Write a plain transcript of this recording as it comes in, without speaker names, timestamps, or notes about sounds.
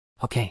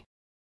Okay,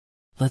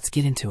 let's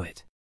get into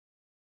it.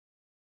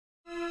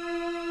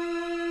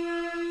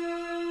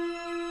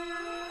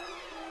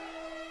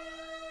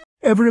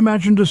 Ever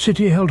imagined a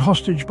city held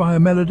hostage by a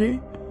melody?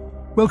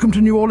 Welcome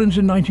to New Orleans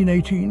in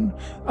 1918,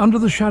 under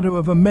the shadow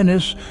of a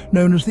menace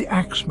known as the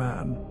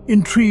Axeman.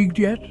 Intrigued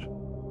yet?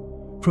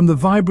 From the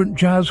vibrant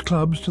jazz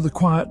clubs to the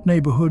quiet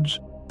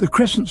neighborhoods, the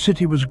Crescent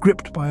City was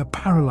gripped by a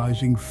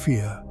paralyzing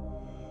fear.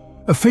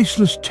 A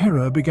faceless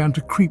terror began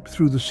to creep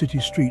through the city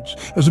streets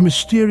as a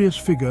mysterious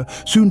figure,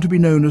 soon to be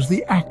known as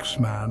the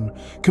Axeman,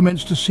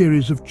 commenced a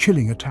series of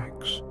chilling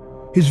attacks.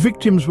 His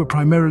victims were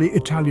primarily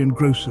Italian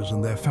grocers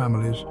and their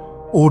families,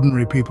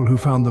 ordinary people who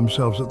found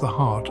themselves at the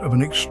heart of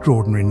an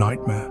extraordinary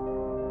nightmare.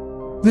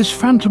 This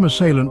phantom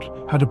assailant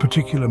had a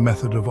particular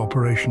method of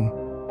operation.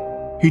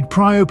 He'd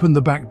pry open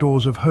the back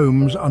doors of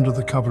homes under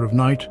the cover of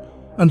night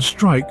and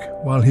strike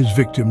while his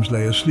victims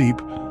lay asleep,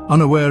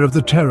 unaware of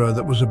the terror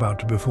that was about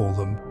to befall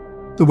them.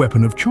 The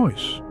weapon of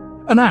choice: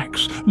 an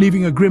axe,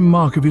 leaving a grim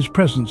mark of his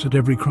presence at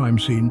every crime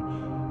scene.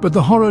 But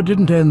the horror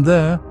didn't end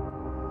there.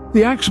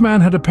 The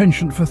Axeman had a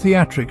penchant for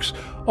theatrics,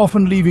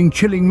 often leaving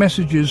chilling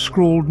messages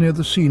scrawled near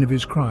the scene of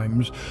his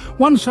crimes.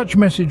 One such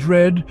message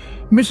read,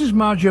 "Mrs.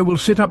 Maggio will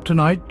sit up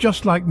tonight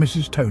just like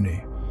Mrs.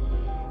 Tony."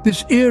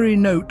 This eerie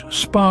note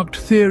sparked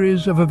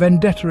theories of a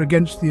vendetta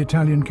against the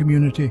Italian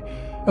community,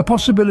 a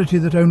possibility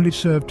that only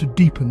served to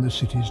deepen the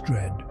city's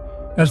dread.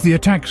 As the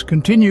attacks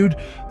continued,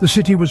 the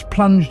city was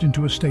plunged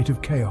into a state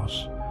of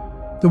chaos.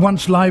 The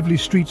once lively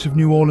streets of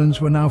New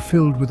Orleans were now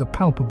filled with a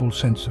palpable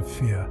sense of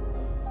fear.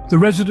 The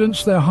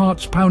residents, their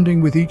hearts pounding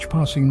with each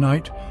passing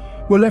night,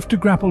 were left to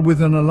grapple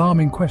with an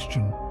alarming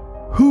question: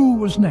 who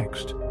was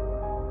next?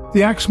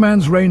 The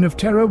Axeman's reign of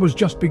terror was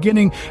just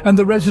beginning, and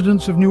the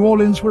residents of New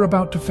Orleans were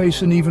about to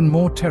face an even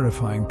more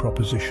terrifying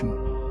proposition.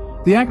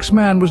 The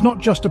Axeman was not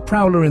just a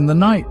prowler in the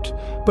night,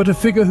 but a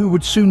figure who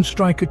would soon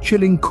strike a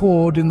chilling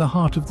chord in the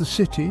heart of the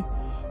city,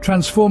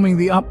 transforming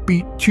the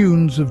upbeat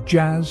tunes of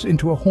jazz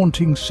into a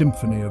haunting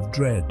symphony of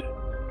dread.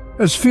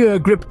 As fear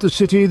gripped the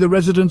city, the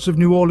residents of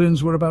New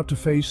Orleans were about to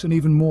face an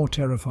even more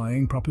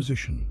terrifying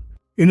proposition.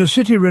 In a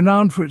city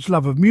renowned for its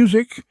love of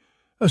music,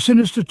 a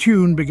sinister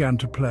tune began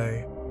to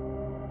play.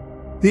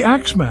 The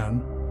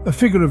Axeman, a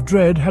figure of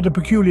dread, had a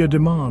peculiar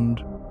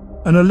demand.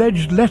 An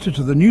alleged letter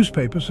to the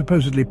newspaper,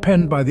 supposedly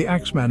penned by the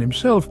Axeman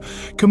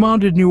himself,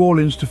 commanded New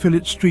Orleans to fill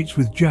its streets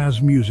with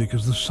jazz music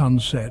as the sun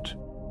set.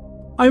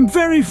 "I'm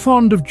very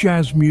fond of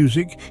jazz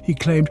music," he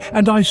claimed,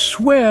 "and I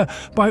swear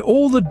by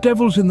all the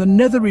devils in the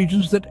nether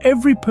regions that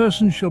every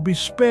person shall be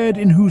spared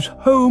in whose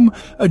home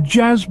a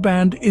jazz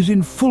band is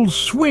in full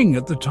swing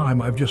at the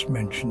time I've just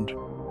mentioned."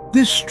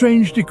 This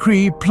strange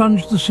decree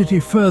plunged the city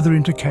further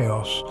into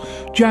chaos.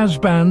 Jazz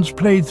bands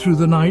played through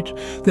the night,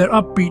 their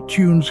upbeat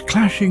tunes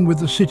clashing with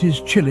the city's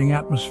chilling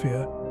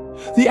atmosphere.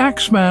 The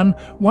Axeman,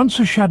 once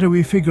a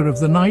shadowy figure of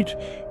the night,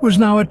 was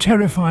now a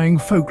terrifying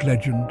folk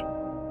legend.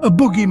 A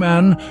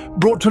boogeyman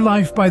brought to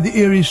life by the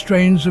eerie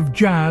strains of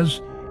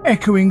jazz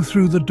echoing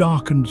through the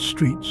darkened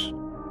streets.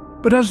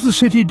 But as the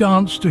city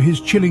danced to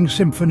his chilling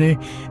symphony,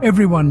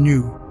 everyone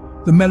knew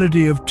the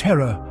melody of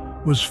terror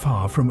was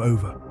far from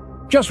over.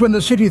 Just when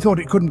the city thought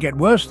it couldn't get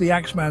worse, the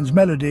Axeman's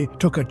melody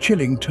took a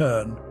chilling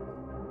turn.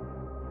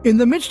 In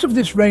the midst of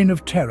this reign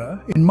of terror,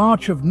 in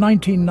March of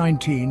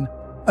 1919,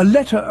 a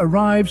letter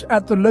arrives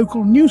at the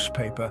local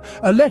newspaper,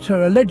 a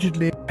letter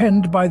allegedly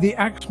penned by the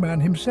Axeman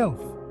himself.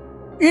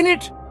 In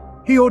it,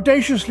 he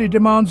audaciously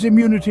demands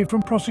immunity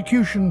from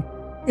prosecution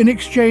in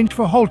exchange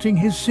for halting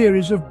his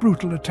series of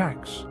brutal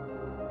attacks.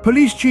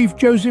 Police Chief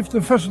Joseph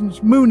the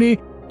Mooney,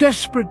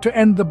 desperate to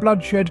end the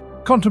bloodshed,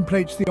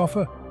 contemplates the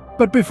offer.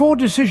 But before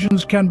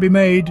decisions can be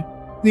made,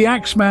 the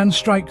Axeman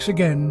strikes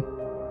again.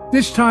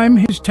 This time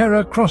his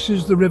terror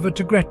crosses the river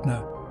to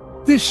Gretna.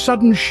 This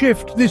sudden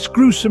shift, this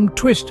gruesome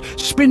twist,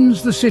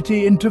 spins the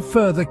city into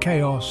further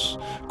chaos.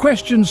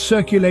 Questions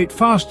circulate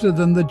faster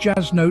than the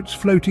jazz notes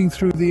floating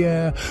through the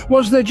air.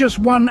 Was there just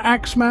one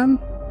Axeman?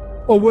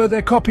 Or were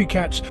there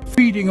copycats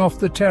feeding off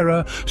the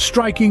terror,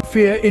 striking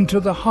fear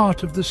into the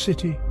heart of the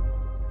city?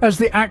 As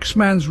the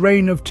Axeman's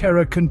reign of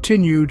terror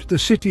continued, the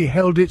city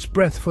held its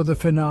breath for the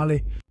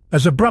finale.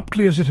 As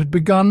abruptly as it had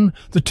begun,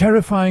 the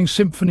terrifying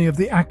symphony of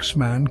the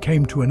Axeman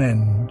came to an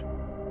end.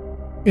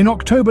 In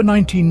October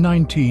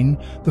 1919,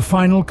 the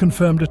final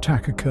confirmed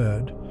attack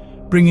occurred,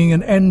 bringing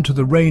an end to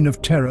the reign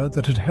of terror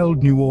that had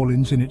held New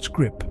Orleans in its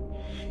grip.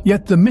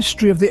 Yet the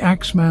mystery of the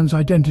Axeman's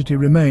identity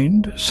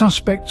remained.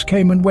 Suspects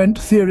came and went,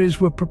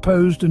 theories were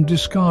proposed and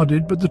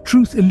discarded, but the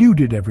truth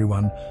eluded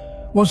everyone.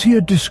 Was he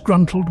a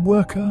disgruntled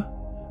worker,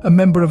 a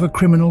member of a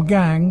criminal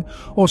gang,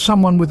 or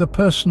someone with a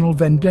personal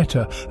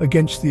vendetta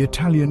against the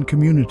Italian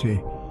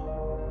community?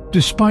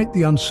 Despite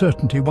the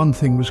uncertainty, one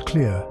thing was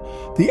clear.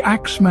 The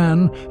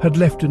Axeman had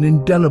left an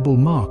indelible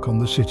mark on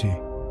the city.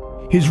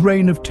 His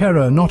reign of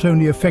terror not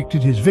only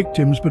affected his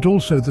victims, but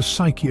also the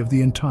psyche of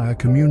the entire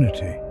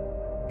community.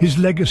 His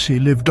legacy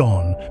lived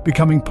on,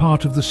 becoming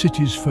part of the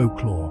city's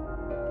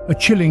folklore, a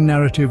chilling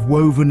narrative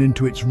woven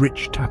into its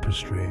rich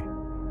tapestry.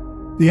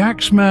 The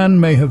Axeman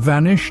may have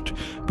vanished,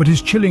 but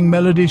his chilling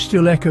melody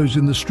still echoes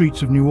in the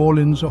streets of New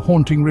Orleans, a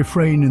haunting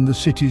refrain in the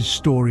city's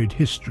storied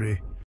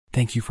history.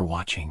 Thank you for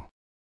watching.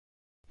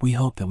 We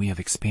hope that we have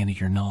expanded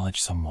your knowledge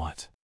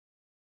somewhat.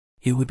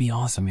 It would be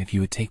awesome if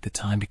you would take the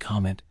time to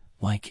comment,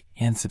 like,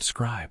 and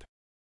subscribe.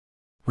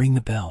 Ring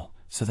the bell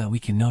so that we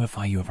can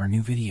notify you of our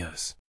new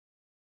videos.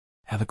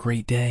 Have a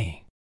great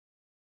day.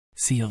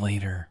 See you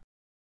later.